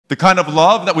The kind of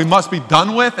love that we must be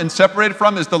done with and separated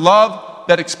from is the love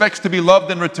that expects to be loved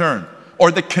in return,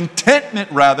 or the contentment,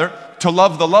 rather, to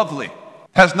love the lovely.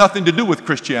 Has nothing to do with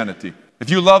Christianity. If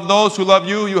you love those who love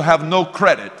you, you have no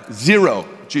credit. Zero,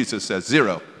 Jesus says,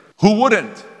 zero. Who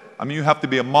wouldn't? I mean, you have to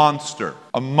be a monster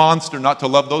not to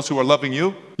love those who are loving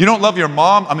you. You don't love your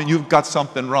mom, I mean, you've got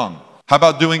something wrong. How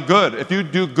about doing good? If you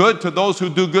do good to those who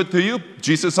do good to you,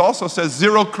 Jesus also says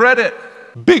zero credit.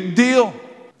 Big deal.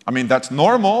 I mean, that's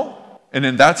normal, and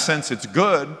in that sense it's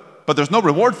good, but there's no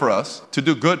reward for us to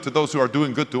do good to those who are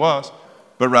doing good to us,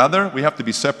 but rather we have to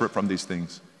be separate from these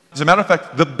things. As a matter of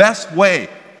fact, the best way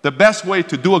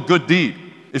to do a good deed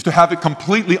is to have it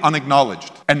completely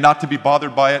unacknowledged and not to be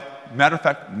bothered by it. Matter of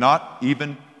fact, not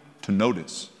even to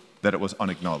notice that it was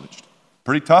unacknowledged.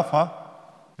 Pretty tough, huh?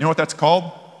 You know what that's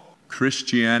called?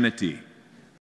 Christianity.